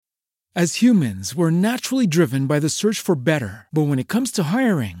As humans, we're naturally driven by the search for better. But when it comes to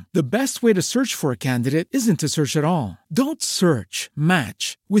hiring, the best way to search for a candidate isn't to search at all. Don't search,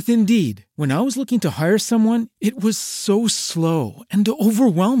 match with Indeed. When I was looking to hire someone, it was so slow and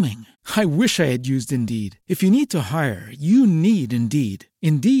overwhelming. I wish I had used Indeed. If you need to hire, you need Indeed.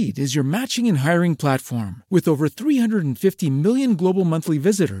 Indeed is your matching and hiring platform with over 350 million global monthly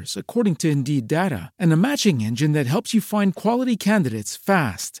visitors, according to Indeed data, and a matching engine that helps you find quality candidates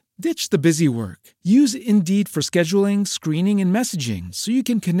fast. Ditch the busy work. Use Indeed for scheduling, screening, and messaging so you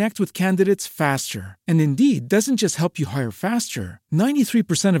can connect with candidates faster. And Indeed doesn't just help you hire faster.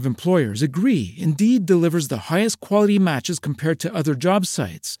 93% of employers agree Indeed delivers the highest quality matches compared to other job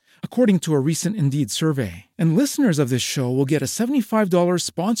sites, according to a recent Indeed survey. And listeners of this show will get a $75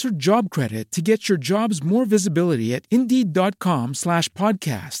 sponsored job credit to get your jobs more visibility at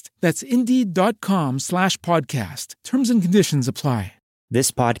Indeed.com/podcast. That's Indeed.com/podcast. Terms and conditions apply. This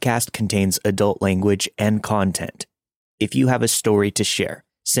podcast contains adult language and content. If you have a story to share,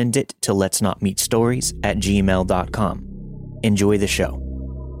 send it to letsnotmeetstories@gmail.com. Enjoy the show.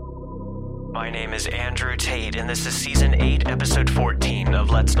 My name is Andrew Tate, and this is Season 8, Episode 14 of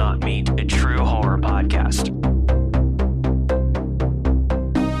Let's Not Meet, a true horror podcast.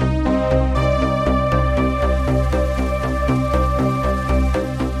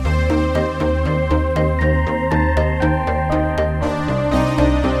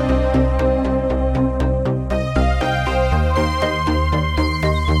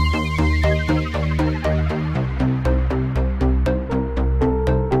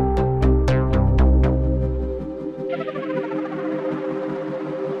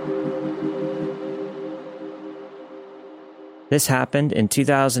 This happened in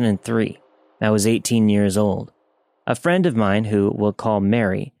 2003. I was 18 years old. A friend of mine, who we'll call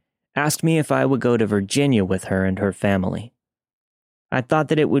Mary, asked me if I would go to Virginia with her and her family. I thought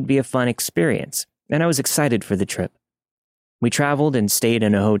that it would be a fun experience, and I was excited for the trip. We traveled and stayed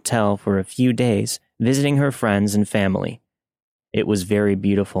in a hotel for a few days, visiting her friends and family. It was very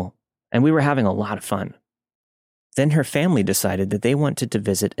beautiful, and we were having a lot of fun. Then her family decided that they wanted to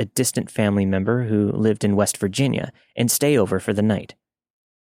visit a distant family member who lived in West Virginia and stay over for the night.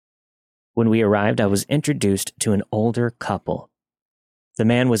 When we arrived, I was introduced to an older couple. The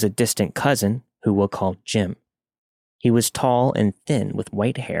man was a distant cousin, who we'll call Jim. He was tall and thin with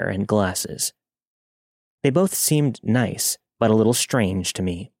white hair and glasses. They both seemed nice, but a little strange to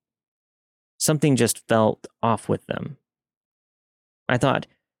me. Something just felt off with them. I thought,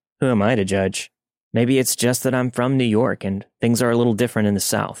 who am I to judge? Maybe it's just that I'm from New York and things are a little different in the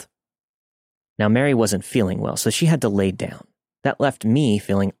South. Now, Mary wasn't feeling well, so she had to lay down. That left me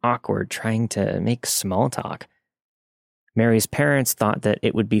feeling awkward trying to make small talk. Mary's parents thought that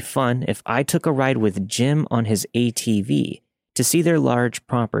it would be fun if I took a ride with Jim on his ATV to see their large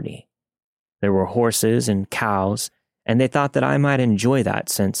property. There were horses and cows, and they thought that I might enjoy that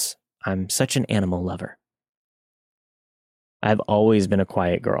since I'm such an animal lover. I've always been a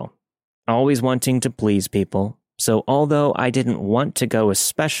quiet girl, always wanting to please people, so although I didn't want to go,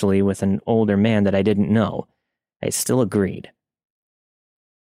 especially with an older man that I didn't know, I still agreed.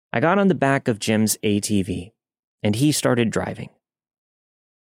 I got on the back of Jim's ATV, and he started driving.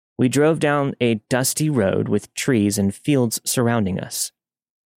 We drove down a dusty road with trees and fields surrounding us.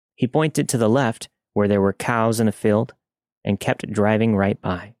 He pointed to the left, where there were cows in a field, and kept driving right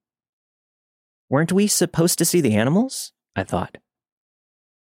by. Weren't we supposed to see the animals? I thought.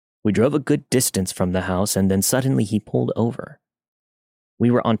 We drove a good distance from the house, and then suddenly he pulled over. We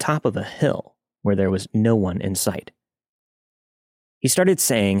were on top of a hill where there was no one in sight. He started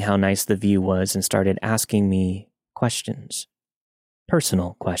saying how nice the view was and started asking me questions.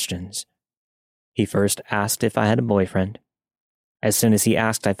 Personal questions. He first asked if I had a boyfriend. As soon as he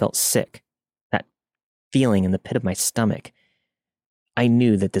asked, I felt sick. That feeling in the pit of my stomach. I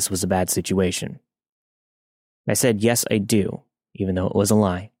knew that this was a bad situation. I said, yes, I do, even though it was a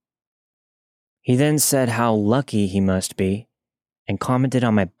lie. He then said how lucky he must be and commented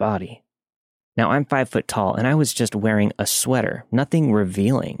on my body. Now, I'm 5 foot tall, and I was just wearing a sweater, nothing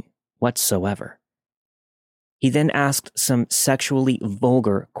revealing whatsoever. He then asked some sexually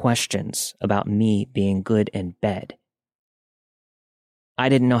vulgar questions about me being good in bed. I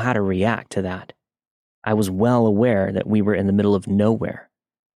didn't know how to react to that. I was well aware that we were in the middle of nowhere,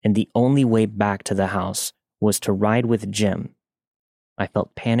 and the only way back to the house was to ride with Jim. I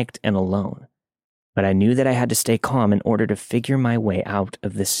felt panicked and alone, but I knew that I had to stay calm in order to figure my way out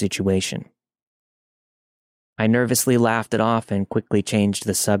of this situation. I nervously laughed it off and quickly changed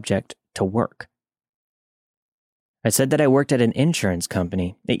the subject to work. I said that I worked at an insurance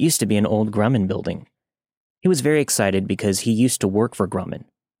company. It used to be an old Grumman building. He was very excited because he used to work for Grumman.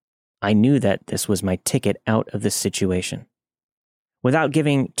 I knew that this was my ticket out of this situation. Without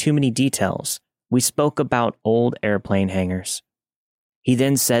giving too many details, we spoke about old airplane hangars. He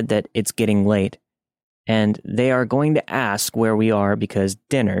then said that it's getting late, and they are going to ask where we are because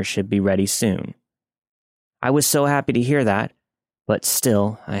dinner should be ready soon. I was so happy to hear that, but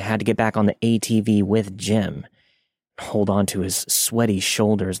still, I had to get back on the ATV with Jim, hold on to his sweaty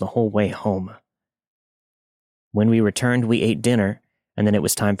shoulders the whole way home. When we returned, we ate dinner, and then it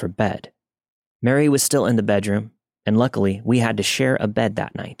was time for bed. Mary was still in the bedroom, and luckily, we had to share a bed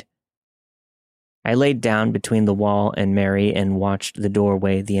that night. I laid down between the wall and Mary and watched the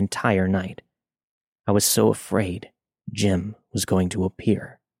doorway the entire night. I was so afraid Jim was going to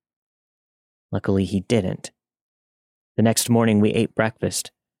appear. Luckily, he didn't. The next morning, we ate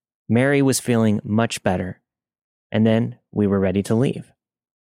breakfast. Mary was feeling much better, and then we were ready to leave.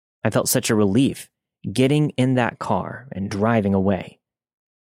 I felt such a relief getting in that car and driving away.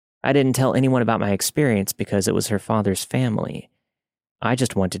 I didn't tell anyone about my experience because it was her father's family. I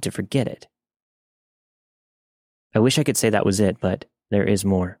just wanted to forget it. I wish I could say that was it, but there is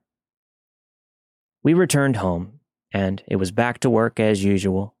more. We returned home, and it was back to work as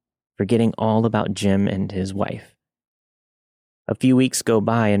usual, forgetting all about Jim and his wife. A few weeks go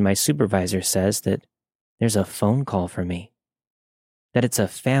by and my supervisor says that there's a phone call for me, that it's a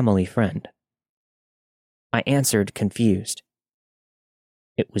family friend. I answered, confused.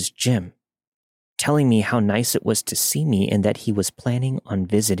 It was Jim, telling me how nice it was to see me and that he was planning on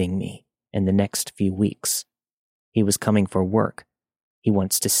visiting me in the next few weeks. He was coming for work. He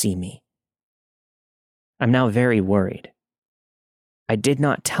wants to see me. I'm now very worried. I did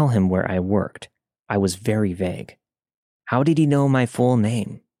not tell him where I worked. I was very vague. How did he know my full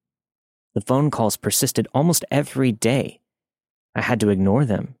name? The phone calls persisted almost every day. I had to ignore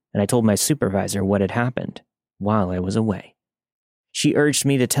them, and I told my supervisor what had happened while I was away. She urged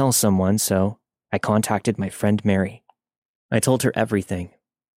me to tell someone, so I contacted my friend Mary. I told her everything.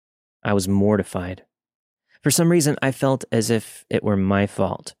 I was mortified. For some reason, I felt as if it were my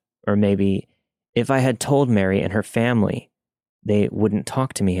fault, or maybe if I had told Mary and her family, they wouldn't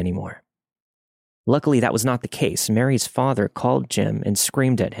talk to me anymore. Luckily, that was not the case. Mary's father called Jim and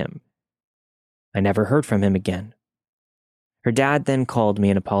screamed at him. I never heard from him again. Her dad then called me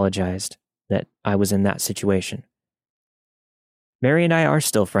and apologized that I was in that situation. Mary and I are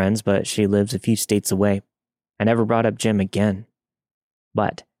still friends, but she lives a few states away. I never brought up Jim again.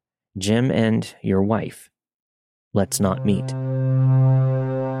 But Jim and your wife, let's not meet.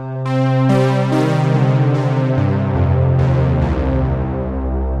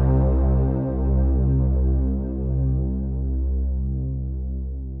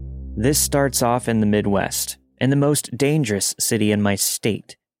 This starts off in the Midwest, in the most dangerous city in my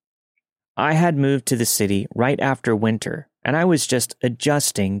state. I had moved to the city right after winter, and I was just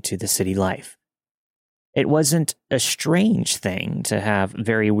adjusting to the city life. It wasn't a strange thing to have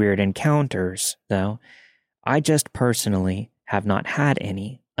very weird encounters, though. I just personally have not had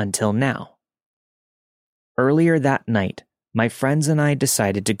any until now. Earlier that night, my friends and I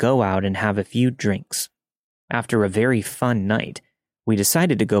decided to go out and have a few drinks. After a very fun night, we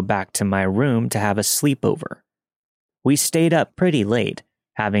decided to go back to my room to have a sleepover. We stayed up pretty late,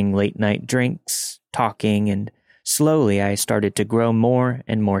 having late-night drinks, talking, and slowly I started to grow more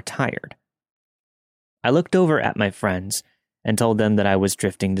and more tired. I looked over at my friends and told them that I was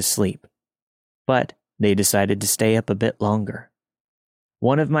drifting to sleep, but they decided to stay up a bit longer.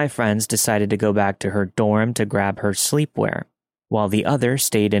 One of my friends decided to go back to her dorm to grab her sleepwear, while the other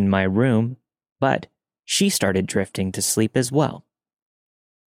stayed in my room, but she started drifting to sleep as well.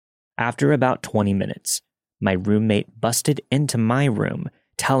 After about 20 minutes, my roommate busted into my room,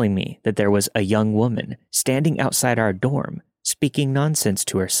 telling me that there was a young woman standing outside our dorm, speaking nonsense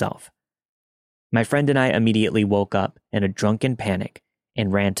to herself. My friend and I immediately woke up in a drunken panic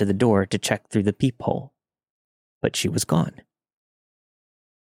and ran to the door to check through the peephole. But she was gone.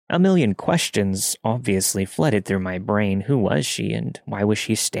 A million questions obviously flooded through my brain. Who was she, and why was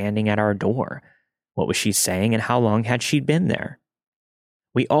she standing at our door? What was she saying, and how long had she been there?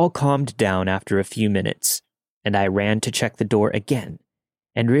 We all calmed down after a few minutes, and I ran to check the door again,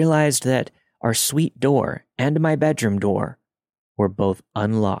 and realized that our suite door and my bedroom door were both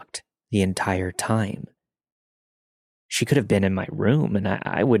unlocked the entire time. She could have been in my room, and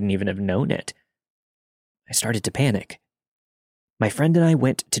I wouldn't even have known it. I started to panic. My friend and I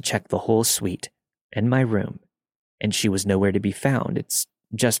went to check the whole suite and my room, and she was nowhere to be found. It's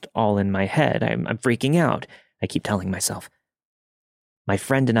just all in my head. I'm freaking out, I keep telling myself. My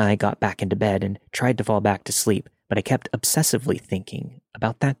friend and I got back into bed and tried to fall back to sleep, but I kept obsessively thinking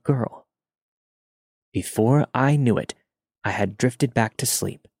about that girl. Before I knew it, I had drifted back to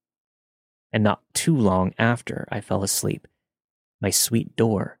sleep, and not too long after I fell asleep, my suite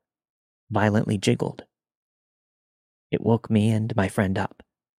door violently jiggled. It woke me and my friend up.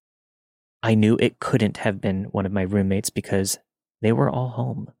 I knew it couldn't have been one of my roommates because they were all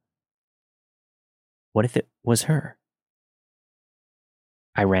home. What if it was her?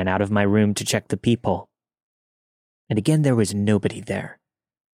 I ran out of my room to check the peephole, and again there was nobody there.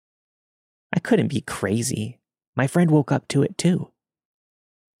 I couldn't be crazy. My friend woke up to it too.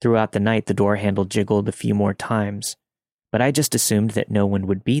 Throughout the night, the door handle jiggled a few more times, but I just assumed that no one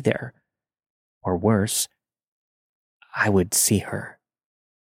would be there. Or worse, I would see her.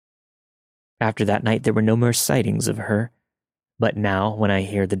 After that night, there were no more sightings of her, but now when I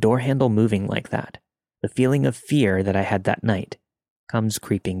hear the door handle moving like that, the feeling of fear that I had that night comes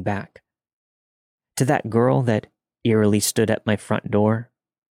creeping back. To that girl that eerily stood at my front door,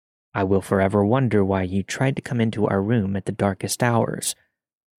 I will forever wonder why you tried to come into our room at the darkest hours.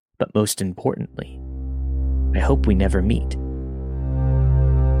 But most importantly, I hope we never meet.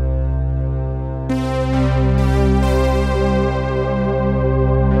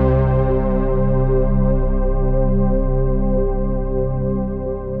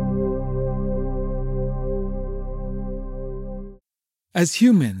 As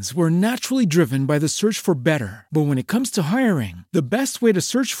humans, we're naturally driven by the search for better. But when it comes to hiring, the best way to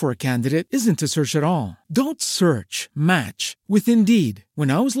search for a candidate isn't to search at all. Don't search, match with Indeed.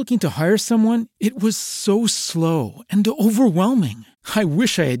 When I was looking to hire someone, it was so slow and overwhelming. I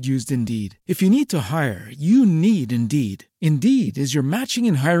wish I had used Indeed. If you need to hire, you need Indeed. Indeed is your matching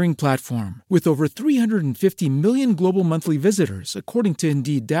and hiring platform with over 350 million global monthly visitors, according to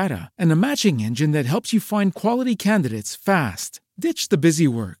Indeed data, and a matching engine that helps you find quality candidates fast. Ditch the busy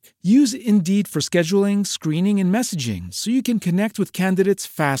work. Use Indeed for scheduling, screening, and messaging so you can connect with candidates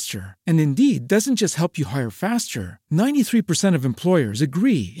faster. And Indeed doesn't just help you hire faster. 93% of employers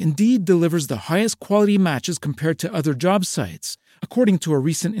agree Indeed delivers the highest quality matches compared to other job sites, according to a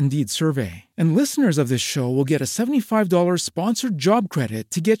recent Indeed survey. And listeners of this show will get a $75 sponsored job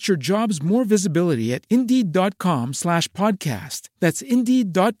credit to get your jobs more visibility at Indeed.com/podcast. That's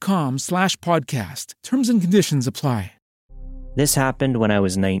Indeed.com/podcast. Terms and conditions apply. This happened when I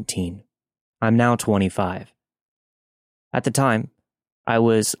was 19. I'm now 25. At the time, I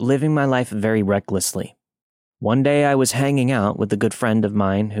was living my life very recklessly. One day I was hanging out with a good friend of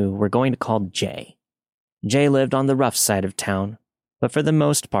mine who we're going to call Jay. Jay lived on the rough side of town, but for the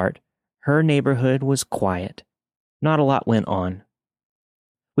most part, her neighborhood was quiet. Not a lot went on.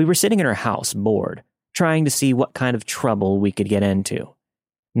 We were sitting in her house, bored, trying to see what kind of trouble we could get into.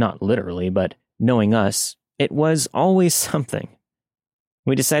 Not literally, but knowing us, it was always something.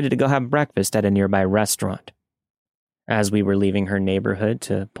 We decided to go have breakfast at a nearby restaurant. As we were leaving her neighborhood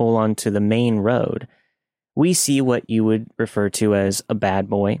to pull onto the main road, we see what you would refer to as a bad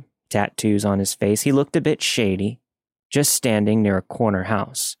boy, tattoos on his face. He looked a bit shady, just standing near a corner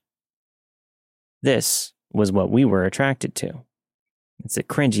house. This was what we were attracted to. It's the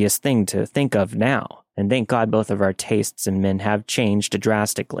cringiest thing to think of now, and thank God both of our tastes in men have changed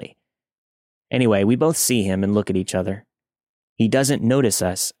drastically. Anyway, we both see him and look at each other. He doesn't notice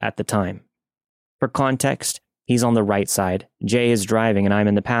us at the time. For context, he's on the right side, Jay is driving, and I'm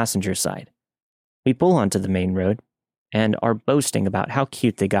in the passenger side. We pull onto the main road and are boasting about how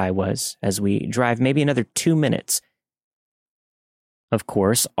cute the guy was as we drive maybe another 2 minutes. Of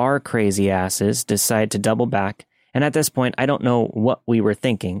course, our crazy asses decide to double back, and at this point, I don't know what we were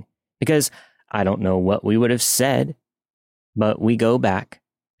thinking, because I don't know what we would have said. But we go back,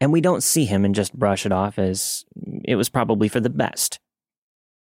 and we don't see him and just brush it off as it was probably for the best.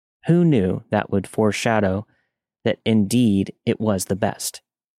 Who knew that would foreshadow that indeed it was the best?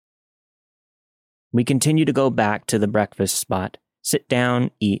 We continue to go back to the breakfast spot, sit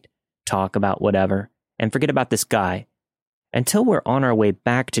down, eat, talk about whatever, and forget about this guy, until we're on our way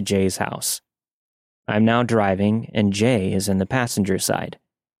back to Jay's house. I'm now driving, and Jay is in the passenger side.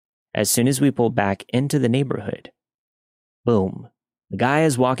 As soon as we pull back into the neighborhood, boom, the guy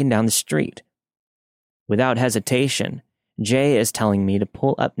is walking down the street. Without hesitation, Jay is telling me to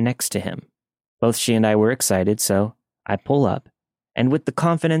pull up next to him. Both she and I were excited, so I pull up, and with the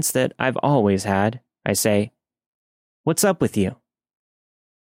confidence that I've always had, I say, "What's up with you?"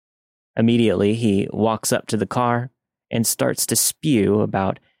 Immediately, he walks up to the car and starts to spew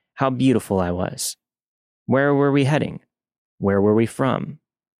about how beautiful I was. Where were we heading? Where were we from?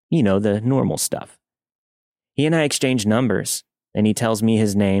 You know, the normal stuff. He and I exchange numbers, and he tells me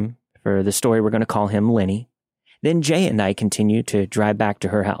his name. For the story, we're going to call him Lenny. Then Jay and I continue to drive back to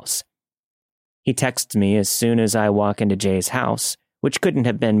her house. He texts me as soon as I walk into Jay's house, which couldn't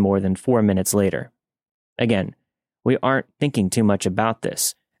have been more than 4 minutes later. Again, we aren't thinking too much about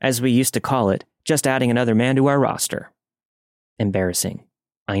this, As we used to call it, just adding another man to our roster. Embarrassing,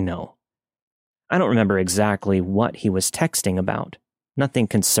 I know. I don't remember exactly what he was texting about. Nothing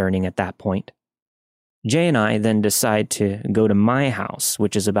concerning at that point. Jay and I then decide to go to my house,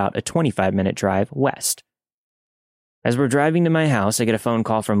 which is about a 25-minute drive west. As we're driving to my house, I get a phone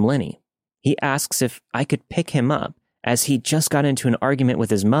call from Lenny. He asks if I could pick him up, as he just got into an argument with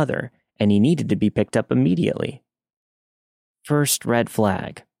his mother, and he needed to be picked up immediately. First red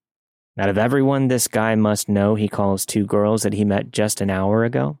flag. Out of everyone, this guy must know he calls two girls that he met just an hour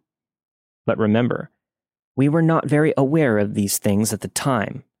ago. But remember, we were not very aware of these things at the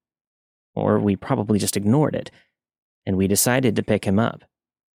time. Or we probably just ignored it, and we decided to pick him up.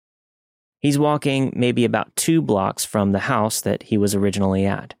 He's walking maybe about 2 blocks from the house that he was originally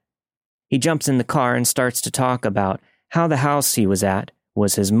at. He jumps in the car and starts to talk about how the house he was at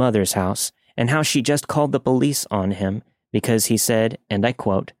was his mother's house, and how she just called the police on him because he said, and I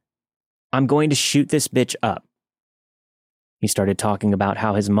quote, "I'm going to shoot this bitch up." He started talking about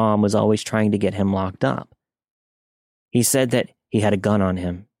how his mom was always trying to get him locked up. He said that he had a gun on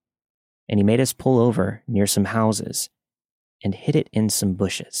him, and he made us pull over near some houses and hid it in some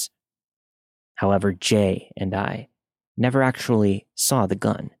bushes. However, Jay and I never actually saw the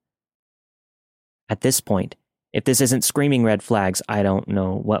gun. At this point, if this isn't screaming red flags, I don't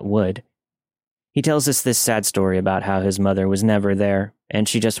know what would. He tells us this sad story about how his mother was never there, and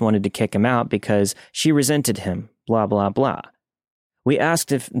she just wanted to kick him out because she resented him, blah, blah, blah. We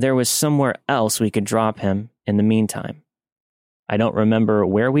asked if there was somewhere else we could drop him in the meantime. I don't remember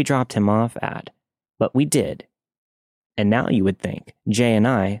where we dropped him off at, but we did. And now you would think Jay and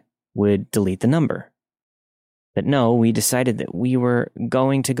I would delete the number. But no, we decided that we were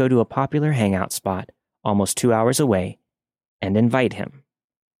going to go to a popular hangout spot almost 2 hours away and invite him.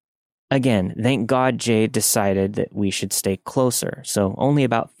 Again, thank God Jay decided that we should stay closer, so only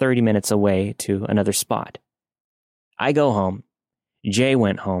about 30 minutes away to another spot. I go home, Jay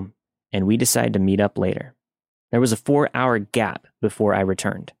went home, and we decided to meet up later. There was a 4-hour gap before I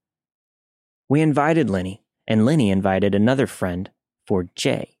returned. We invited Lenny, and Lenny invited another friend for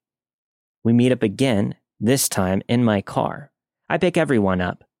Jay. We meet up again, this time in my car. I pick everyone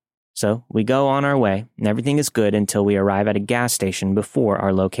up. So we go on our way, and everything is good until we arrive at a gas station before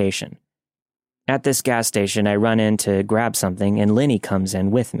our location. At this gas station, I run in to grab something, and Lenny comes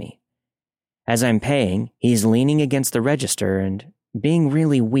in with me. As I'm paying, he's leaning against the register and being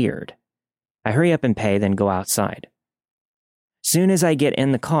really weird. I hurry up and pay, then go outside. Soon as I get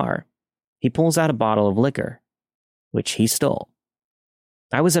in the car, he pulls out a bottle of liquor, which he stole.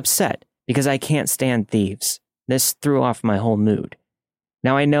 I was upset because I can't stand thieves. This threw off my whole mood.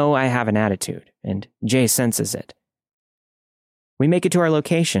 Now I know I have an attitude, and Jay senses it. We make it to our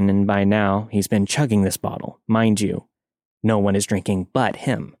location, and by now, he's been chugging this bottle. Mind you, no one is drinking but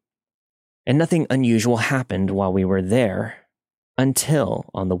him. And nothing unusual happened while we were there, until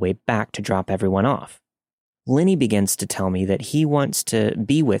on the way back to drop everyone off. Lenny begins to tell me that he wants to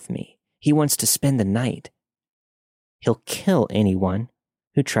be with me. He wants to spend the night. He'll kill anyone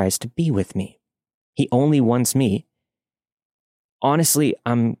who tries to be with me. He only wants me. Honestly,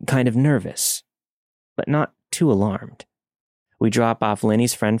 I'm kind of nervous, but not too alarmed. We drop off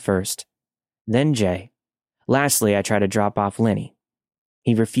Lenny's friend first, then Jay. Lastly, I try to drop off Lenny.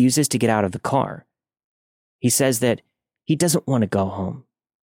 He refuses to get out of the car. He says that he doesn't want to go home.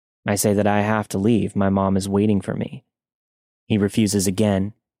 I say that I have to leave. My mom is waiting for me. He refuses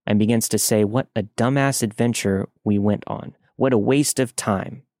again and begins to say what a dumbass adventure we went on. What a waste of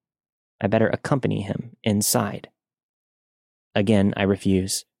time. I better accompany him inside. Again, I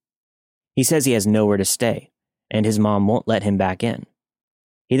refuse. He says he has nowhere to stay, and his mom won't let him back in.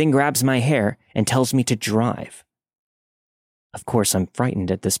 He then grabs my hair and tells me to drive. Of course, I'm frightened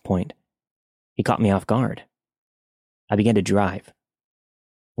at this point. He caught me off guard. I begin to drive.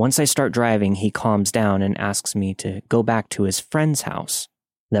 Once I start driving, he calms down and asks me to go back to his friend's house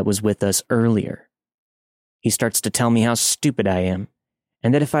that was with us earlier. He starts to tell me how stupid I am,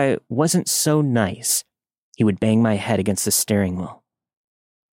 and that if I wasn't so nice, he would bang my head against the steering wheel.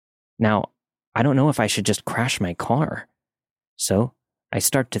 Now, I don't know if I should just crash my car. So I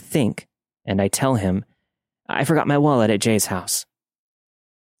start to think, and I tell him, I forgot my wallet at Jay's house.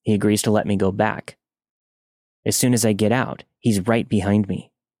 He agrees to let me go back. As soon as I get out, he's right behind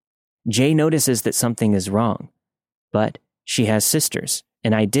me. Jay notices that something is wrong, but she has sisters,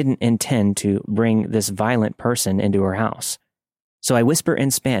 and I didn't intend to bring this violent person into her house. So I whisper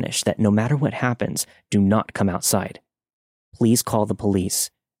in Spanish that no matter what happens, do not come outside. Please call the police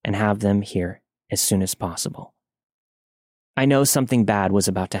and have them here as soon as possible. I know something bad was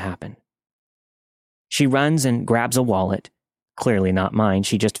about to happen. She runs and grabs a wallet, clearly not mine.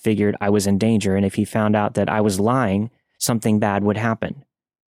 She just figured I was in danger, and if he found out that I was lying, something bad would happen.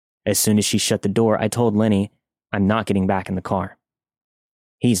 As soon as she shut the door, I told Lenny, I'm not getting back in the car.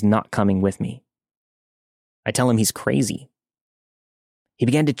 He's not coming with me. I tell him he's crazy. He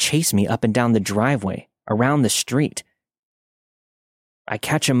began to chase me up and down the driveway, around the street. I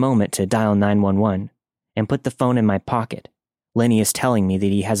catch a moment to dial 911 and put the phone in my pocket. Lenny is telling me that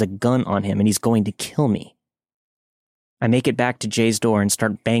he has a gun on him and he's going to kill me. I make it back to Jay's door and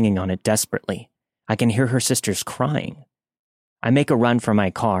start banging on it desperately. I can hear her sisters crying. I make a run for my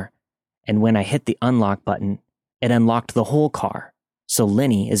car, and when I hit the unlock button, it unlocked the whole car, so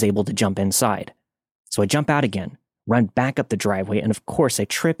Lenny is able to jump inside. So I jump out again, run back up the driveway, and of course I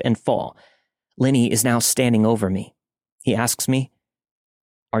trip and fall. Lenny is now standing over me. He asks me,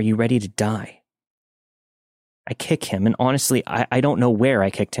 "Are you ready to die?" I kick him, and honestly, I don't know where I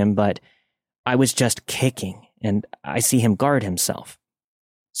kicked him, but I was just kicking, and I see him guard himself.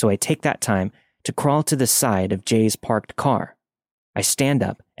 So I take that time to crawl to the side of Jay's parked car. I stand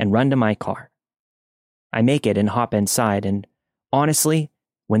up and run to my car. I make it and hop inside, and honestly,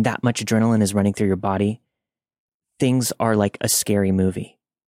 when that much adrenaline is running through your body, things are like a scary movie.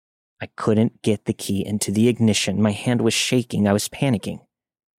 I couldn't get the key into the ignition. My hand was shaking. I was panicking.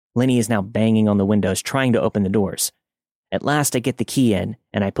 Lenny is now banging on the windows, trying to open the doors. At last, I get the key in,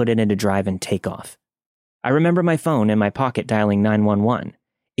 and I put it into drive and take off. I remember my phone in my pocket dialing 911.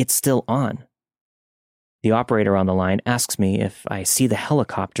 It's still on. The operator on the line asks me if I see the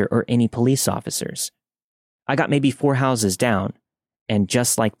helicopter or any police officers. I got maybe 4 houses down, and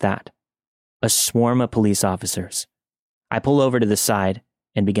just like that, a swarm of police officers. I pull over to the side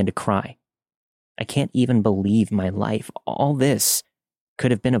and begin to cry. I can't even believe my life. All this could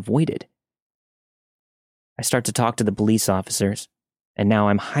have been avoided. I start to talk to the police officers, and now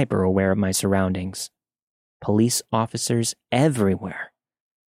I'm hyper aware of my surroundings. Police officers everywhere.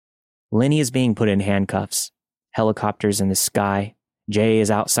 Lenny is being put in handcuffs, helicopters in the sky, Jay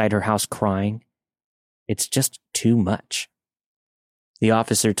is outside her house crying. It's just too much. The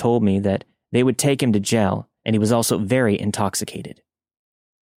officer told me that they would take him to jail, and he was also very intoxicated.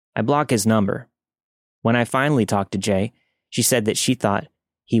 I block his number. When I finally talked to Jay, she said that she thought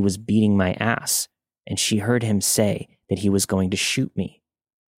he was beating my ass, and she heard him say that he was going to shoot me.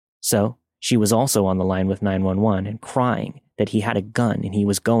 So, she was also on the line with 911 and crying that he had a gun and he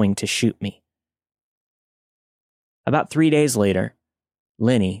was going to shoot me. About 3 days later,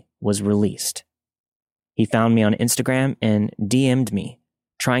 Lenny was released. He found me on Instagram and DM'd me,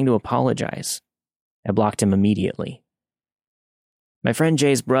 trying to apologize. I blocked him immediately. My friend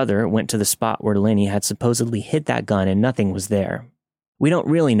Jay's brother went to the spot where Lenny had supposedly hid that gun and nothing was there. We don't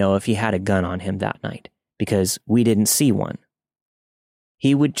really know if he had a gun on him that night, because we didn't see one.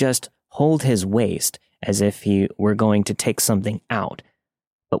 He would just hold his waist as if he were going to take something out,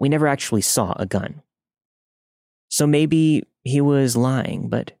 but we never actually saw a gun. So maybe he was lying,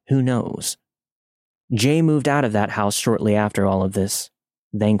 but who knows? Jay moved out of that house shortly after all of this,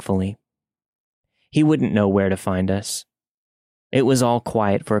 thankfully. He wouldn't know where to find us. It was all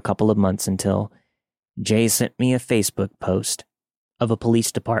quiet for a couple of months until Jay sent me a Facebook post of a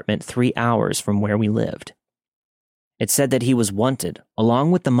police department 3 hours from where we lived. It said that he was wanted, along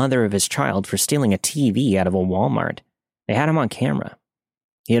with the mother of his child, for stealing a TV out of a Walmart. They had him on camera.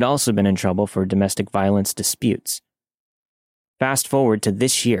 He had also been in trouble for domestic violence disputes. Fast forward to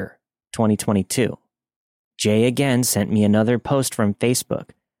this year, 2022. Jay again sent me another post from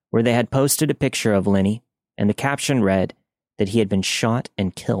Facebook where they had posted a picture of Lenny, and the caption read that he had been shot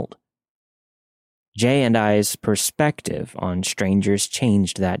and killed. Jay and I's perspective on strangers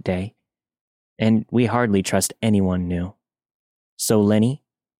changed that day, and we hardly trust anyone new. So Lenny,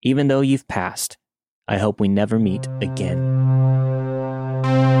 even though you've passed, I hope we never meet again.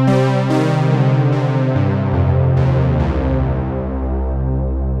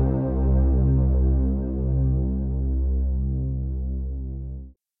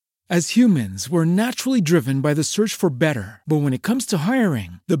 As humans, we're naturally driven by the search for better. But when it comes to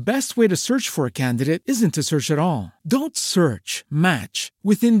hiring, the best way to search for a candidate isn't to search at all. Don't search, match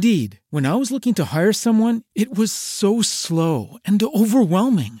with Indeed. When I was looking to hire someone, it was so slow and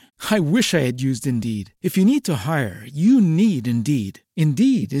overwhelming. I wish I had used Indeed. If you need to hire, you need Indeed.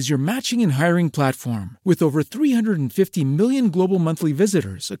 Indeed is your matching and hiring platform with over 350 million global monthly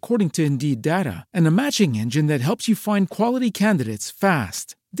visitors, according to Indeed data, and a matching engine that helps you find quality candidates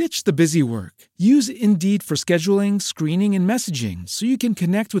fast. Ditch the busy work. Use Indeed for scheduling, screening, and messaging so you can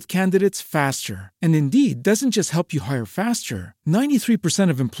connect with candidates faster. And Indeed doesn't just help you hire faster. 93%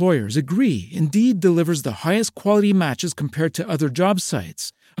 of employers agree Indeed delivers the highest quality matches compared to other job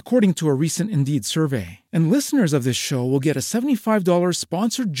sites. according to a recent Indeed survey. And listeners of this show will get a $75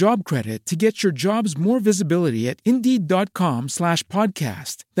 sponsored job credit to get your jobs more visibility at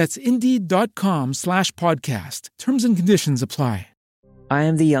Indeed.com/podcast. That's Indeed.com/podcast. Terms and conditions apply. I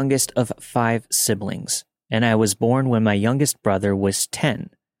am the youngest of 5 siblings, and I was born when my youngest brother was 10.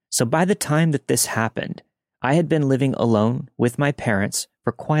 So by the time that this happened, I had been living alone with my parents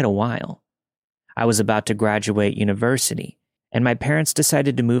for quite a while. I was about to graduate university, and my parents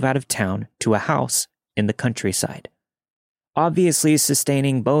decided to move out of town to a house in the countryside. Obviously,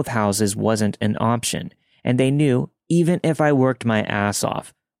 sustaining both houses wasn't an option, and they knew even if I worked my ass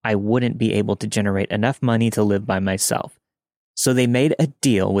off, I wouldn't be able to generate enough money to live by myself. So they made a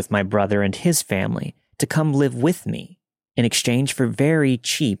deal with my brother and his family to come live with me in exchange for very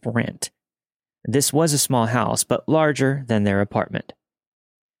cheap rent. This was a small house, but larger than their apartment.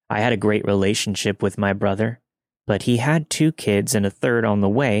 I had a great relationship with my brother, but he had 2 kids and a third on the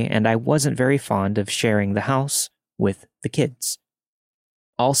way, and I wasn't very fond of sharing the house with the kids.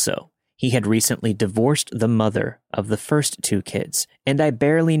 Also, he had recently divorced the mother of the first 2 kids, and I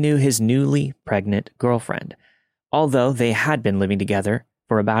barely knew his newly pregnant girlfriend, although they had been living together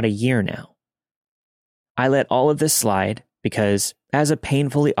for about a year now. I let all of this slide because, as a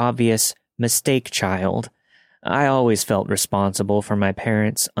painfully obvious mistake child, I always felt responsible for my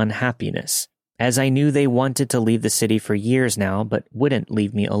parents' unhappiness, as I knew they wanted to leave the city for years now but wouldn't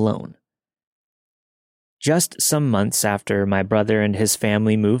leave me alone. Just some months after my brother and his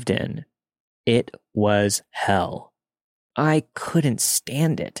family moved in, it was hell. I couldn't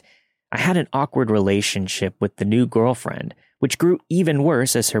stand it. I had an awkward relationship with the new girlfriend, which grew even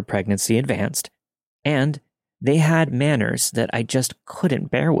worse as her pregnancy advanced, and they had manners that I just couldn't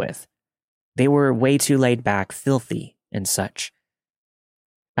bear with. They were way too laid back, filthy, and such.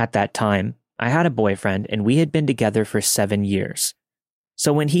 At that time, I had a boyfriend and we had been together for 7 years.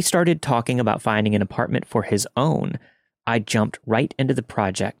 So when he started talking about finding an apartment for his own, I jumped right into the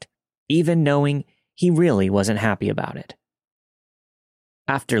project, even knowing he really wasn't happy about it.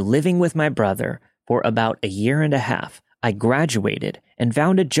 After living with my brother for about a year and a half, I graduated and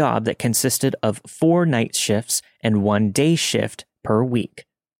found a job that consisted of 4 night shifts and 1 day shift per week.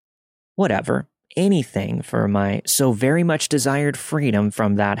 Whatever, anything for my so very much desired freedom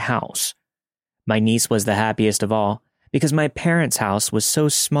from that house. My niece was the happiest of all because my parents' house was so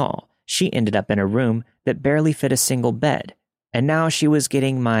small, she ended up in a room that barely fit a single bed, and now she was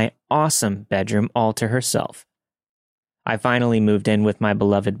getting my awesome bedroom all to herself. I finally moved in with my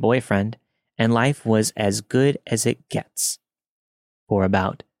beloved boyfriend, and life was as good as it gets. For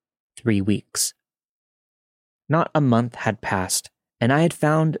about 3 weeks. Not a month had passed, and I had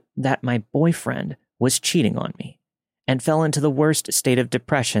found that my boyfriend was cheating on me, and fell into the worst state of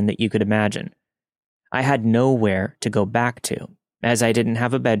depression that you could imagine. I had nowhere to go back to, as I didn't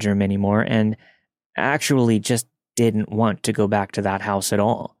have a bedroom anymore, and actually just didn't want to go back to that house at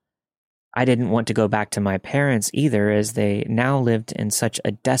all. I didn't want to go back to my parents either, as they now lived in such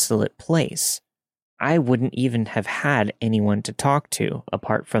a desolate place. I wouldn't even have had anyone to talk to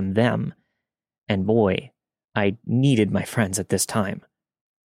apart from them, and boy, I needed my friends at this time.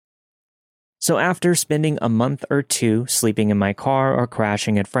 So after spending a month or 2 sleeping in my car or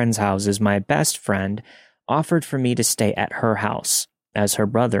crashing at friends' houses, my best friend offered for me to stay at her house, as her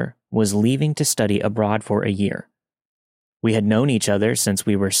brother was leaving to study abroad for a year. We had known each other since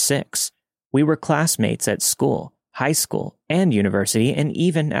we were 6. We were classmates at school, high school, and university, and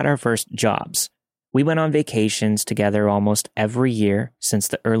even at our first jobs. We went on vacations together almost every year since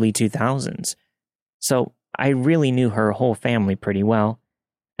the early 2000s. So I really knew her whole family pretty well,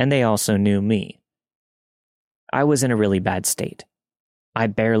 and they also knew me. I was in a really bad state. I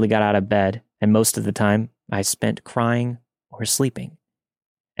barely got out of bed, and most of the time I spent crying or sleeping.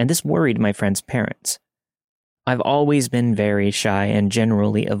 And this worried my friend's parents. I've always been very shy and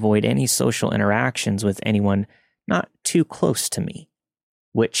generally avoid any social interactions with anyone not too close to me,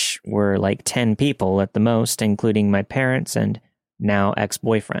 which were like 10 people at the most, including my parents and now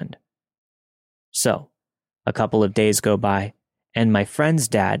ex-boyfriend. So, a couple of days go by, and my friend's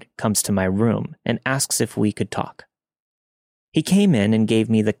dad comes to my room and asks if we could talk. He came in and gave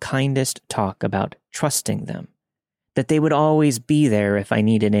me the kindest talk about trusting them, that they would always be there if I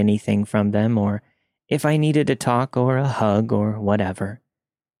needed anything from them or if I needed a talk or a hug or whatever.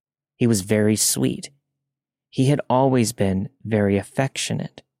 He was very sweet. He had always been very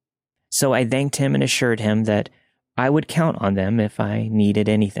affectionate. So I thanked him and assured him that I would count on them if I needed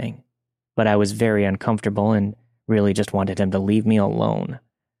anything. But I was very uncomfortable and really just wanted him to leave me alone.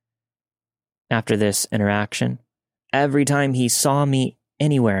 After this interaction, every time he saw me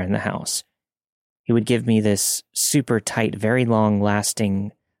anywhere in the house, he would give me this super tight, very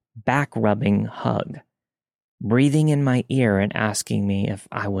long-lasting back-rubbing hug, breathing in my ear and asking me if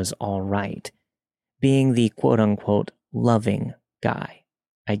I was all right, being the quote-unquote loving guy,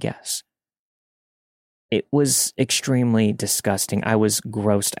 I guess. It was extremely disgusting. I was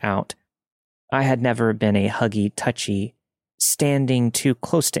grossed out. I had never been a huggy, touchy, standing too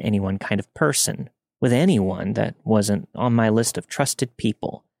close to anyone kind of person with anyone that wasn't on my list of trusted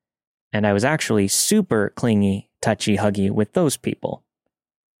people. And I was actually super clingy, touchy, huggy with those people.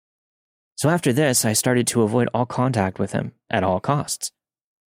 So after this, I started to avoid all contact with him at all costs.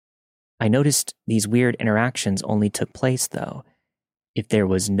 I noticed these weird interactions only took place, though, if there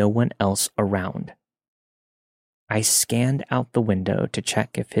was no one else around. I scanned out the window to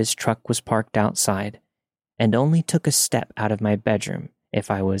check if his truck was parked outside, and only took a step out of my bedroom if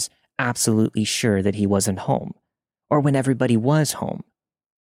I was absolutely sure that he wasn't home, or when everybody was home.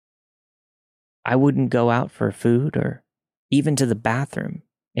 I wouldn't go out for food or even to the bathroom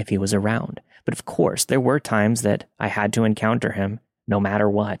if he was around, but of course there were times that I had to encounter him no matter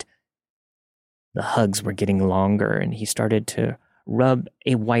what. The hugs were getting longer, and he started to rub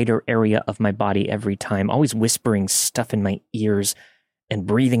a wider area of my body every time, always whispering stuff in my ears and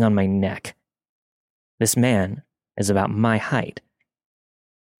breathing on my neck. This man is about my height.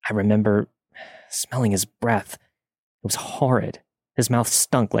 I remember smelling his breath. It was horrid. His mouth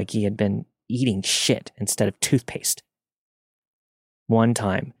stunk like he had been eating shit instead of toothpaste. One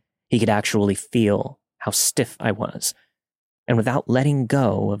time, he could actually feel how stiff I was, and without letting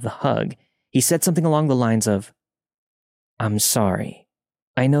go of the hug, he said something along the lines of, "I'm sorry.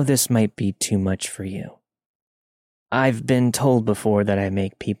 I know this might be too much for you. I've been told before that I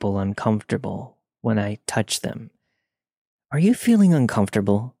make people uncomfortable when I touch them. Are you feeling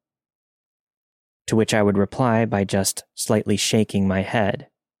uncomfortable?" To which I would reply by just slightly shaking my head.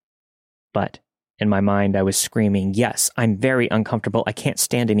 But in my mind, I was screaming, "Yes, I'm very uncomfortable. I can't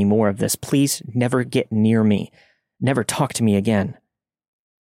stand any more of this. Please never get near me. Never talk to me again."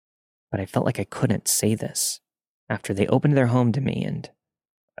 But I felt like I couldn't say this after they opened their home to me and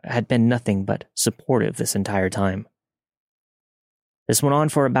had been nothing but supportive this entire time. This went on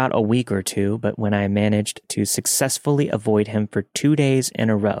for about a week or two, but when I managed to successfully avoid him for 2 days in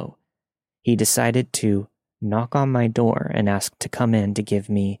a row, he decided to knock on my door and ask to come in to give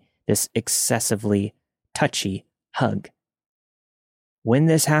me this excessively touchy hug. When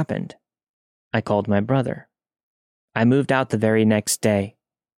this happened, I called my brother. I moved out the very next day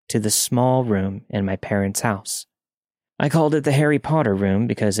to the small room in my parents' house. I called it the Harry Potter room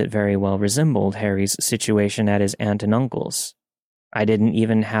because it very well resembled Harry's situation at his aunt and uncle's. I didn't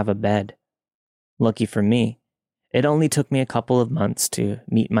even have a bed. Lucky for me, it only took me a couple of months to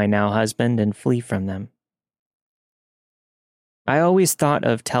meet my now husband and flee from them. I always thought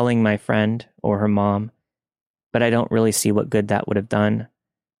of telling my friend or her mom, but I don't really see what good that would have done.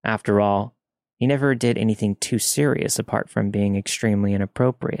 After all, he never did anything too serious apart from being extremely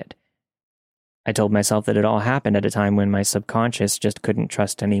inappropriate. I told myself that it all happened at a time when my subconscious just couldn't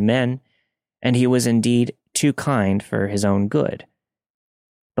trust any men, and he was indeed too kind for his own good.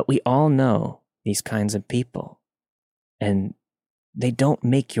 But we all know these kinds of people, and they don't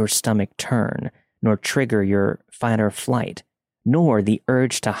make your stomach turn, nor trigger your fight or flight, nor the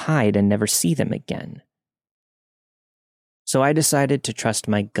urge to hide and never see them again. So I decided to trust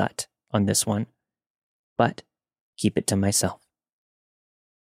my gut on this one, but keep it to myself.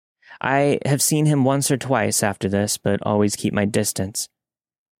 I have seen him once or twice after this, but always keep my distance.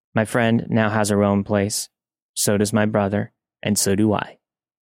 My friend now has her own place, so does my brother, and so do I.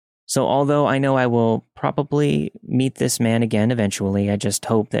 So although I know I will probably meet this man again eventually, I just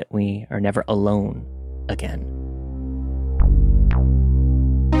hope that we are never alone again.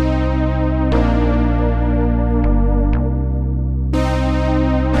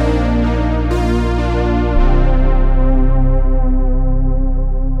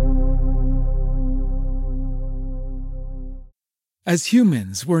 As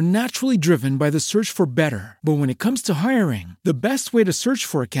humans, we're naturally driven by the search for better. But when it comes to hiring, the best way to search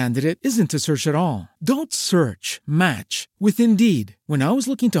for a candidate isn't to search at all. Don't search, match with Indeed. When I was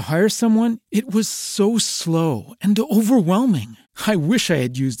looking to hire someone, it was so slow and overwhelming. I wish I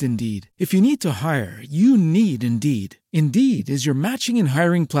had used Indeed. If you need to hire, you need Indeed. Indeed is your matching and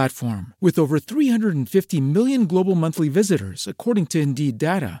hiring platform with over 350 million global monthly visitors, according to Indeed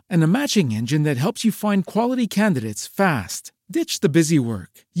data, and a matching engine that helps you find quality candidates fast. Ditch the busy work.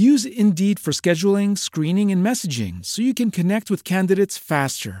 Use Indeed for scheduling, screening, and messaging so you can connect with candidates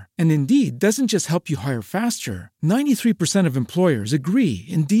faster. And Indeed doesn't just help you hire faster. 93% of employers agree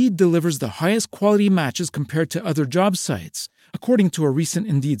Indeed delivers the highest quality matches compared to other job sites. according to a recent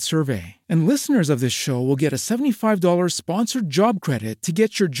Indeed survey. And listeners of this show will get a $75 sponsored job credit to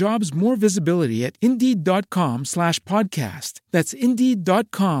get your jobs more visibility at Indeed.com/podcast. That's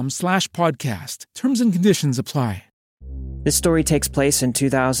Indeed.com/podcast. Terms and conditions apply. This story takes place in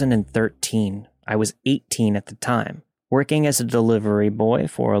 2013. I was 18 at the time, working as a delivery boy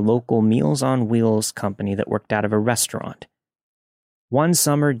for a local Meals on Wheels company that worked out of a restaurant. One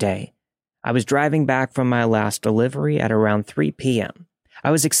summer day, I was driving back from my last delivery at around 3 p.m.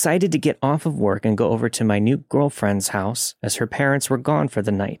 I was excited to get off of work and go over to my new girlfriend's house as her parents were gone for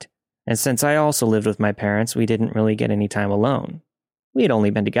the night. And since I also lived with my parents, we didn't really get any time alone. We had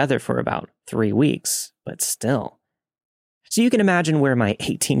only been together for about 3 weeks, but still. So you can imagine where my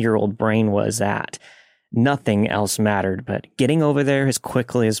 18-year-old brain was at. Nothing else mattered but getting over there as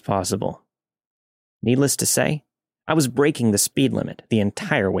quickly as possible. Needless to say, I was breaking the speed limit the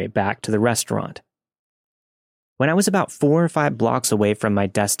entire way back to the restaurant. When I was about 4 or 5 blocks away from my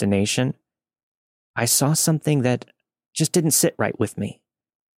destination, I saw something that just didn't sit right with me.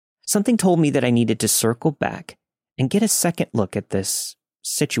 Something told me that I needed to circle back and get a second look at this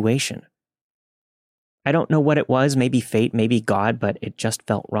situation. I don't know what it was, maybe fate, maybe God, but it just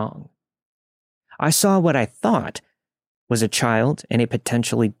felt wrong. I saw what I thought was a child in a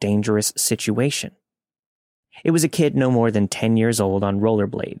potentially dangerous situation. It was a kid no more than 10 years old on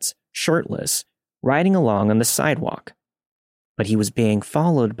rollerblades, shirtless, riding along on the sidewalk. But he was being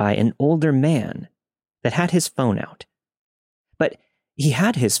followed by an older man that had his phone out. But he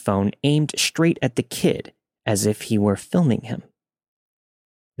had his phone aimed straight at the kid, as if he were filming him.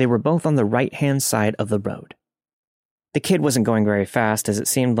 They were both on the right-hand side of the road. The kid wasn't going very fast, as it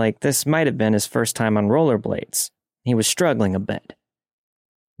seemed like this might have been his first time on rollerblades. He was struggling a bit.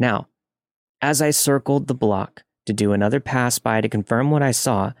 Now, as I circled the block to do another pass by to confirm what I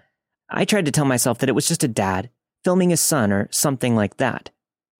saw, I tried to tell myself that it was just a dad filming his son or something like that.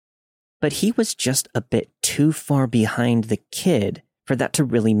 But he was just a bit too far behind the kid for that to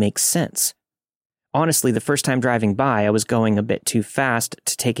really make sense. Honestly, the first time driving by, I was going a bit too fast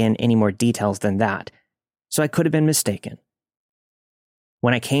to take in any more details than that, so I could have been mistaken.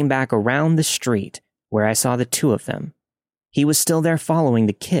 When I came back around the street where I saw the two of them, he was still there following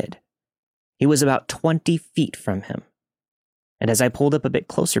the kid. He was about 20 feet from him. And as I pulled up a bit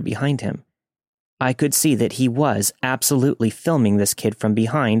closer behind him, I could see that he was absolutely filming this kid from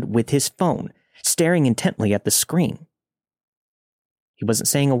behind with his phone, staring intently at the screen. He wasn't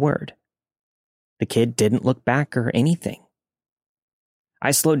saying a word. The kid didn't look back or anything.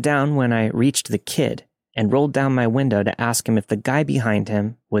 I slowed down when I reached the kid and rolled down my window to ask him if the guy behind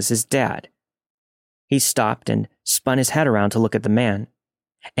him was his dad. He stopped and spun his head around to look at the man.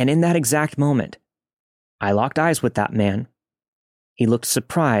 And in that exact moment, I locked eyes with that man. He looked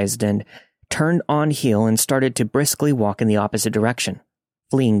surprised and turned on heel and started to briskly walk in the opposite direction,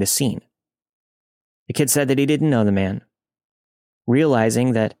 fleeing the scene. The kid said that he didn't know the man.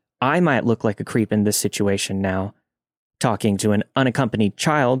 Realizing that I might look like a creep in this situation now, talking to an unaccompanied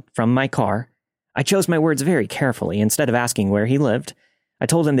child from my car, I chose my words very carefully. Instead of asking where he lived, I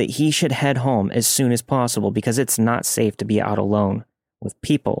told him that he should head home as soon as possible because it's not safe to be out alone with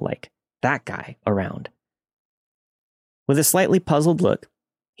people like that guy around. With a slightly puzzled look,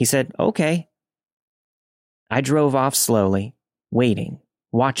 he said, "Okay." I drove off slowly, waiting,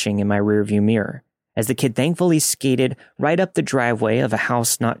 watching in my rearview mirror, as the kid thankfully skated right up the driveway of a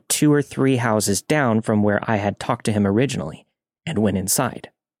house not 2 or 3 houses down from where I had talked to him originally, and went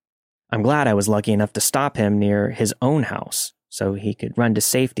inside. I'm glad I was lucky enough to stop him near his own house, so he could run to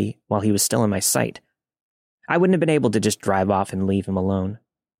safety while he was still in my sight. I wouldn't have been able to just drive off and leave him alone.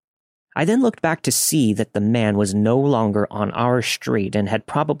 I then looked back to see that the man was no longer on our street and had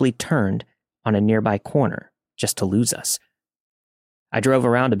probably turned on a nearby corner just to lose us. I drove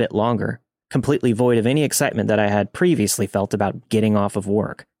around a bit longer, completely void of any excitement that I had previously felt about getting off of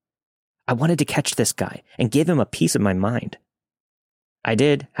work. I wanted to catch this guy and give him a piece of my mind. I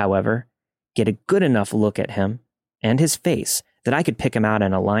did, however, get a good enough look at him and his face that I could pick him out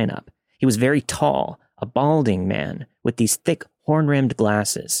in a lineup. He was very tall, a balding man with these thick horn-rimmed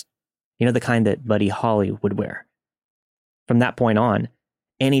glasses. You know, the kind that Buddy Holly would wear. From that point on,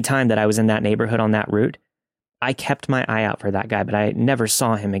 any time that I was in that neighborhood on that route, I kept my eye out for that guy, but I never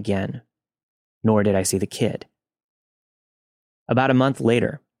saw him again. Nor did I see the kid. About a month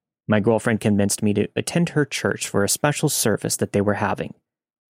later, my girlfriend convinced me to attend her church for a special service that they were having.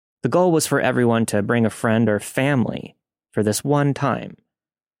 The goal was for everyone to bring a friend or family for this one time.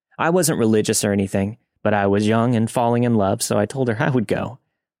 I wasn't religious or anything, but I was young and falling in love, so I told her I would go.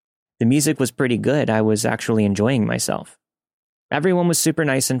 The music was pretty good. I was actually enjoying myself. Everyone was super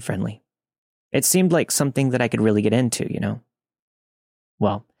nice and friendly. It seemed like something that I could really get into, you know,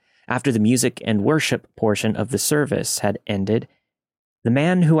 Well, after the music and worship portion of the service had ended, the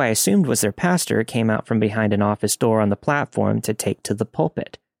man who I assumed was their pastor came out from behind an office door on the platform to take to the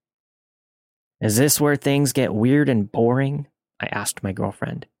pulpit. "Is this where things get weird and boring?" I asked my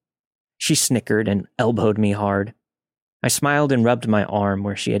girlfriend. She snickered and elbowed me hard. I smiled and rubbed my arm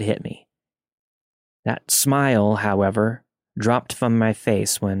where she had hit me. That smile, however, dropped from my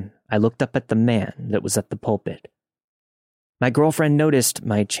face when I looked up at the man that was at the pulpit. My girlfriend noticed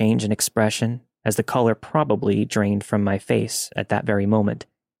my change in expression, as the color probably drained from my face at that very moment.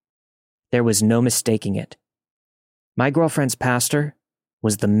 There was no mistaking it. My girlfriend's pastor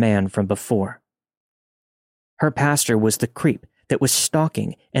was the man from before. Her pastor was the creep that was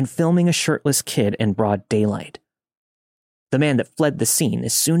stalking and filming a shirtless kid in broad daylight. The man that fled the scene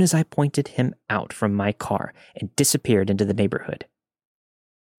as soon as I pointed him out from my car and disappeared into the neighborhood.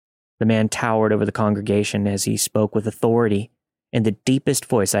 The man towered over the congregation as he spoke with authority in the deepest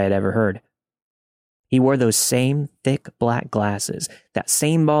voice I had ever heard. He wore those same thick black glasses, that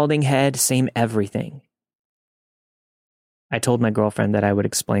same balding head, same everything. I told my girlfriend that I would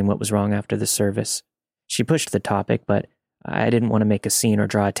explain what was wrong after the service. She pushed the topic, but I didn't want to make a scene or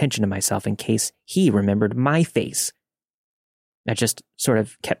draw attention to myself in case he remembered my face. I just sort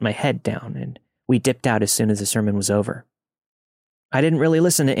of kept my head down, and we dipped out as soon as the sermon was over. I didn't really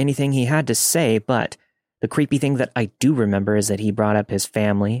listen to anything he had to say, but the creepy thing that I do remember is that he brought up his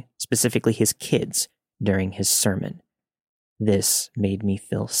family, specifically his kids, during his sermon. This made me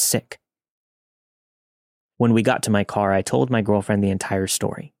feel sick. When we got to my car, I told my girlfriend the entire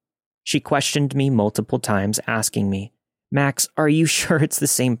story. She questioned me multiple times, asking me, "Max, are you sure it's the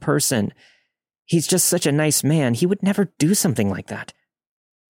same person? He's just such a nice man. He would never do something like that."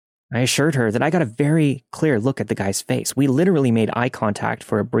 I assured her that I got a very clear look at the guy's face. We literally made eye contact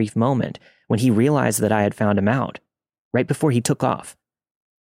for a brief moment when he realized that I had found him out, right before he took off.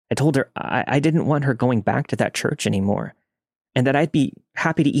 I told her I didn't want her going back to that church anymore, and that I'd be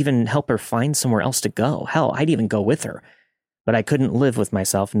happy to even help her find somewhere else to go. Hell, I'd even go with her. But I couldn't live with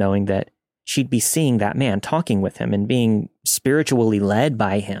myself knowing that she'd be seeing that man, talking with him, and being spiritually led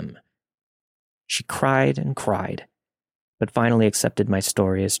by him. She cried and cried, but finally accepted my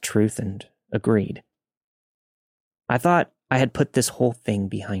story as truth and agreed. I thought I had put this whole thing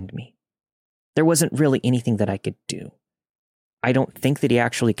behind me. There wasn't really anything that I could do. I don't think that he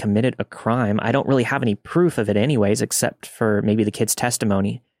actually committed a crime. I don't really have any proof of it anyways, except for maybe the kid's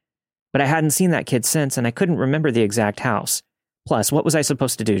testimony. But I hadn't seen that kid since, and I couldn't remember the exact house. Plus, what was I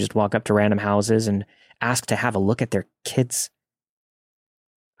supposed to do? Just walk up to random houses and ask to have a look at their kids?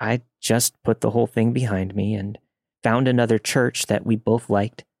 I just put the whole thing behind me and found another church that we both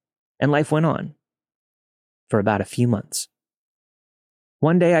liked, and life went on for about a few months.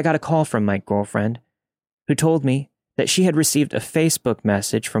 One day I got a call from my girlfriend, who told me that she had received a Facebook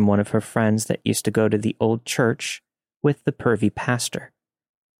message from one of her friends that used to go to the old church with the pervy pastor.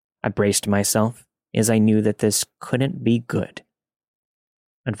 I braced myself, as I knew that this couldn't be good.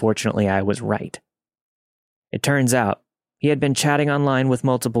 Unfortunately, I was right. It turns out he had been chatting online with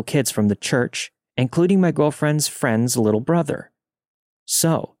multiple kids from the church, including my girlfriend's friend's little brother.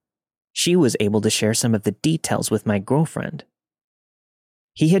 So, she was able to share some of the details with my girlfriend.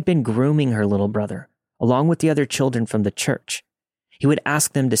 He had been grooming her little brother, along with the other children from the church. He would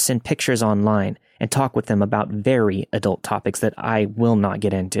ask them to send pictures online and talk with them about very adult topics that I will not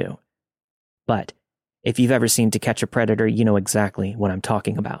get into. But if you've ever seen To Catch a Predator, you know exactly what I'm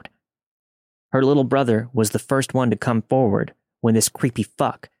talking about. Her little brother was the first one to come forward when this creepy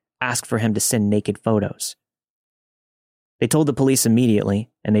fuck asked for him to send naked photos. They told the police immediately,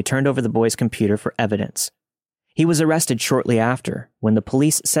 and they turned over the boy's computer for evidence. He was arrested shortly after, when the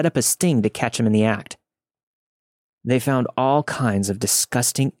police set up a sting to catch him in the act. They found all kinds of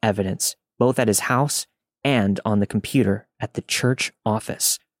disgusting evidence, both at his house and on the computer at the church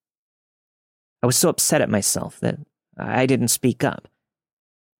office. I was so upset at myself that I didn't speak up.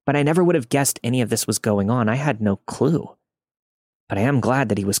 But I never would have guessed any of this was going on. I had no clue. But I am glad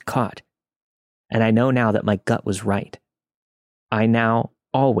that he was caught. And I know now that my gut was right. I now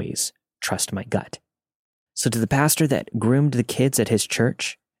always trust my gut. So to the pastor that groomed the kids at his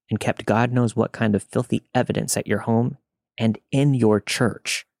church and kept God knows what kind of filthy evidence at your home and in your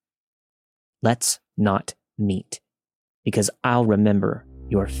church, let's not meet, because I'll remember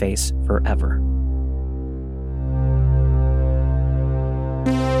your face forever.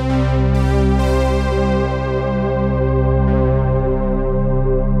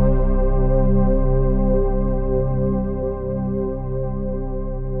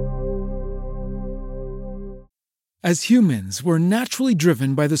 As humans, we're naturally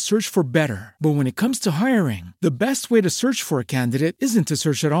driven by the search for better. But when it comes to hiring, the best way to search for a candidate isn't to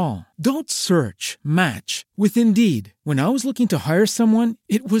search at all. Don't search, match with Indeed. When I was looking to hire someone,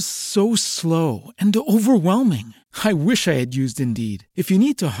 it was so slow and overwhelming. I wish I had used Indeed. If you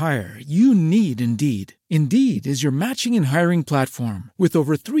need to hire, you need Indeed. Indeed is your matching and hiring platform with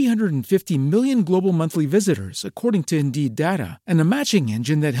over 350 million global monthly visitors, according to Indeed data, and a matching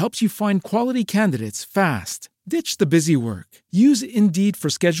engine that helps you find quality candidates fast. Ditch the busy work. Use Indeed for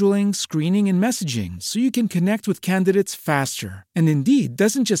scheduling, screening, and messaging so you can connect with candidates faster. And Indeed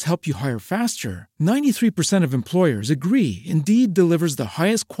doesn't just help you hire faster. 93% of employers agree Indeed delivers the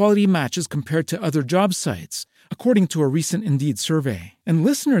highest quality matches compared to other job sites, according to a recent Indeed survey. And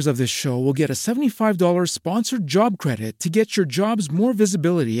listeners of this show will get a $75 sponsored job credit to get your jobs more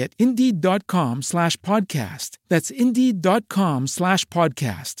visibility at Indeed.com/podcast. That's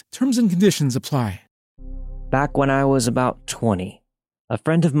Indeed.com/podcast. Terms and conditions apply. Back when I was about 20, a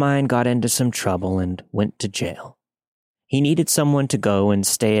friend of mine got into some trouble and went to jail. He needed someone to go and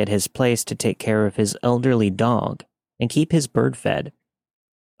stay at his place to take care of his elderly dog and keep his bird fed.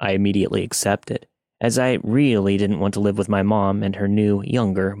 I immediately accepted, as I really didn't want to live with my mom and her new,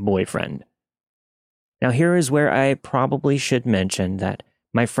 younger boyfriend. Now here is where I probably should mention that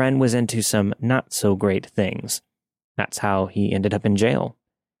my friend was into some not-so-great things. That's how he ended up in jail.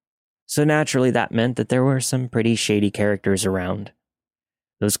 So naturally that meant that there were some pretty shady characters around.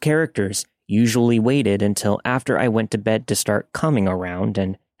 Those characters usually waited until after I went to bed to start coming around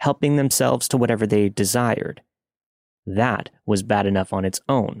and helping themselves to whatever they desired. That was bad enough on its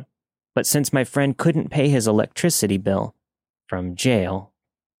own. But since my friend couldn't pay his electricity bill from jail,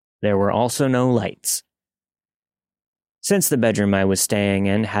 there were also no lights. Since the bedroom I was staying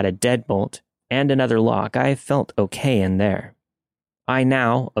in had a deadbolt and another lock, I felt okay in there. I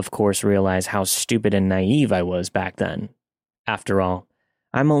now, of course, realize how stupid and naive I was back then. After all,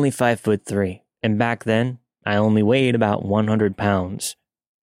 I'm only 5'3", and back then, I only weighed about 100 pounds.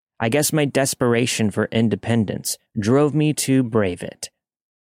 I guess my desperation for independence drove me to brave it.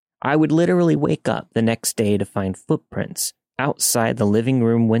 I would literally wake up the next day to find footprints outside the living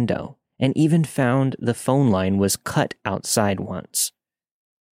room window, and even found the phone line was cut outside once.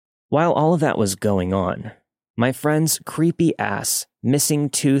 While all of that was going on, my friend's creepy-ass,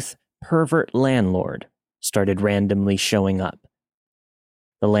 missing-tooth, pervert landlord started randomly showing up.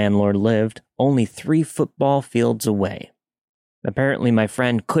 The landlord lived only 3 football fields away. Apparently my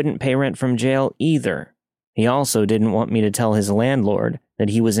friend couldn't pay rent from jail either. He also didn't want me to tell his landlord that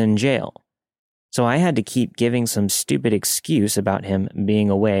he was in jail. So I had to keep giving some stupid excuse about him being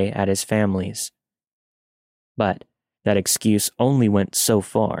away at his family's. But that excuse only went so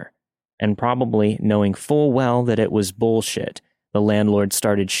far, and probably knowing full well that it was bullshit, the landlord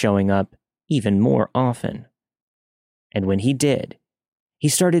started showing up even more often. And when he did, he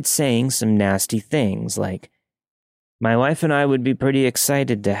started saying some nasty things like, "My wife and I would be pretty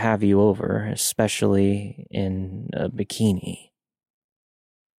excited to have you over, especially in a bikini."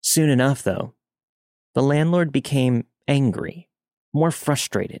 Soon enough, though, the landlord became angry, more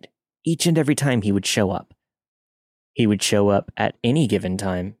frustrated, each and every time he would show up. He would show up at any given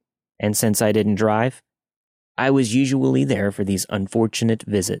time, and since I didn't drive, I was usually there for these unfortunate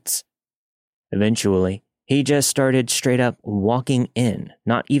visits. Eventually, he just started straight up walking in,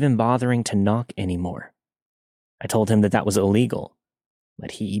 not even bothering to knock anymore. I told him that was illegal,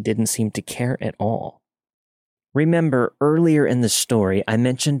 but he didn't seem to care at all. Remember, earlier in the story, I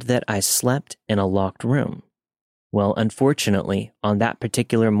mentioned that I slept in a locked room. Well, unfortunately, on that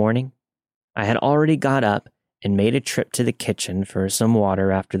particular morning, I had already got up and made a trip to the kitchen for some water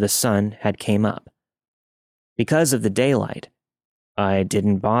after the sun had came up. Because of the daylight, I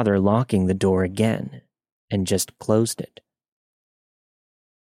didn't bother locking the door again and just closed it.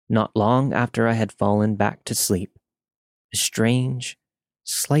 Not long after I had fallen back to sleep, a strange,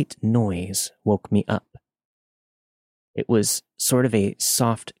 slight noise woke me up. It was sort of a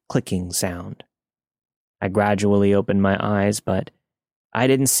soft clicking sound. I gradually opened my eyes, but I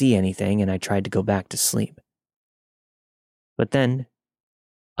didn't see anything, and I tried to go back to sleep. But then,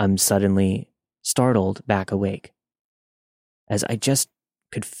 I'm suddenly startled back awake, as I just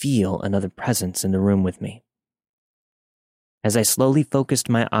could feel another presence in the room with me. As I slowly focused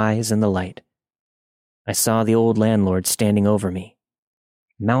my eyes in the light, I saw the old landlord standing over me,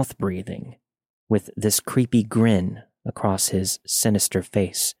 mouth breathing, with this creepy grin across his sinister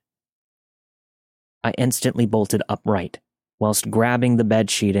face. I instantly bolted upright, whilst grabbing the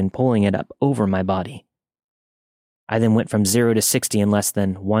bedsheet and pulling it up over my body. I then went from 0 to 60 in less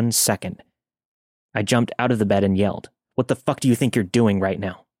than 1 second. I jumped out of the bed and yelled, "What the fuck do you think you're doing right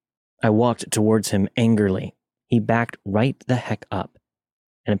now?" I walked towards him angrily. he backed right the heck up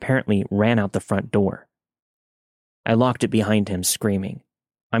and apparently ran out the front door. I locked it behind him, screaming,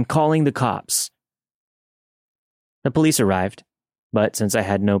 "I'm calling the cops." The police arrived, but since I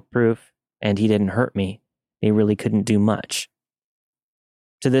had no proof and he didn't hurt me, they really couldn't do much.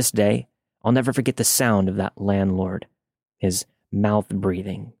 To this day, I'll never forget the sound of that landlord, his mouth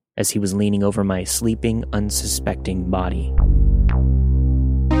breathing as he was leaning over my sleeping, unsuspecting body.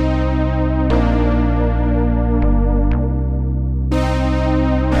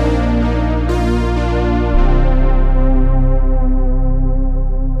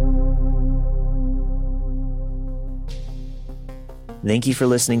 Thank you for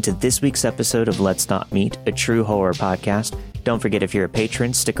listening to this week's episode of Let's Not Meet, a true horror podcast. Don't forget, if you're a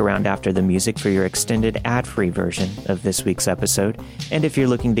patron, stick around after the music for your extended ad-free version of this week's episode. And if you're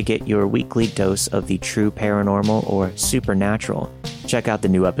looking to get your weekly dose of the true paranormal or supernatural, check out the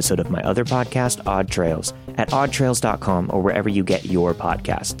new episode of my other podcast, Odd Trails, at oddtrails.com or wherever you get your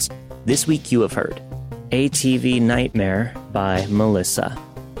podcasts. This week you have heard ATV Nightmare by Melissa,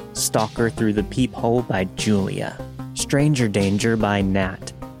 Stalker Through the Peephole by Julia, Stranger Danger by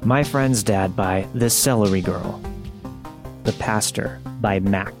Nat, My Friend's Dad by The Celery Girl, The Pastor by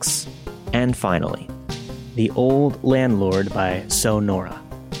Max, and finally, The Old Landlord by Sonora.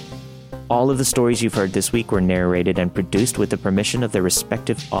 All of the stories you've heard this week were narrated and produced with the permission of their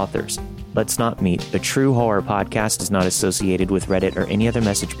respective authors. Let's Not Meet, a true horror podcast, is not associated with Reddit or any other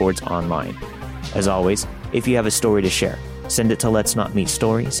message boards online. As always, if you have a story to share, send it to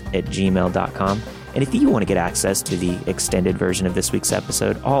letsnotmeetstories@gmail.com. And if you want to get access to the extended version of this week's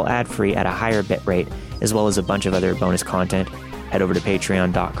episode, all ad-free at a higher bitrate, as well as a bunch of other bonus content, head over to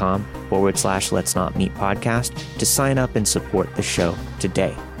patreon.com/Let's Not Meet podcast to sign up and support the show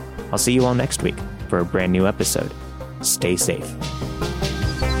today. I'll see you all next week for a brand new episode. Stay safe.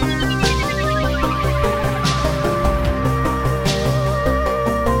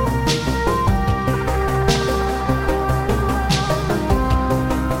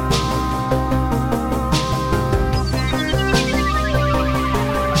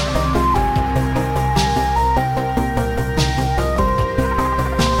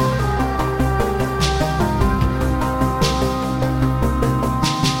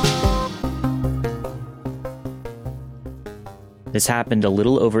 This happened a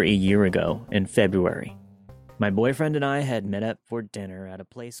little over a year ago in February. My boyfriend and I had met up for dinner at a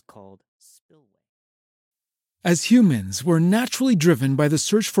place called Spillway. As humans, we're naturally driven by the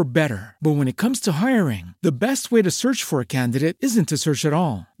search for better. But when it comes to hiring, the best way to search for a candidate isn't to search at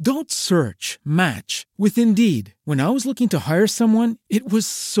all. Don't search, match with Indeed. When I was looking to hire someone, it was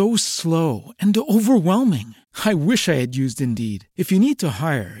so slow and overwhelming. I wish I had used Indeed. If you need to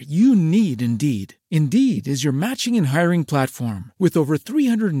hire, you need Indeed. Indeed is your matching and hiring platform with over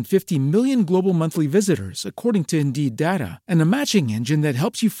 350 million global monthly visitors, according to Indeed data, and a matching engine that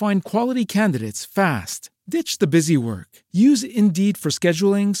helps you find quality candidates fast. Ditch the busy work. Use Indeed for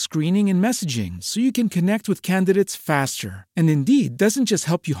scheduling, screening, and messaging so you can connect with candidates faster. And Indeed doesn't just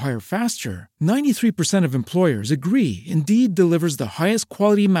help you hire faster. 93% of employers agree Indeed delivers the highest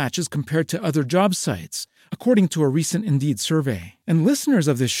quality matches compared to other job sites, according to a recent Indeed survey. And listeners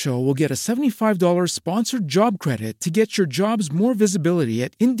of this show will get a $75 sponsored job credit to get your jobs more visibility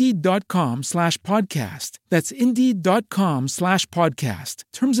at Indeed.com/podcast. That's Indeed.com/podcast.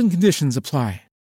 Terms and conditions apply.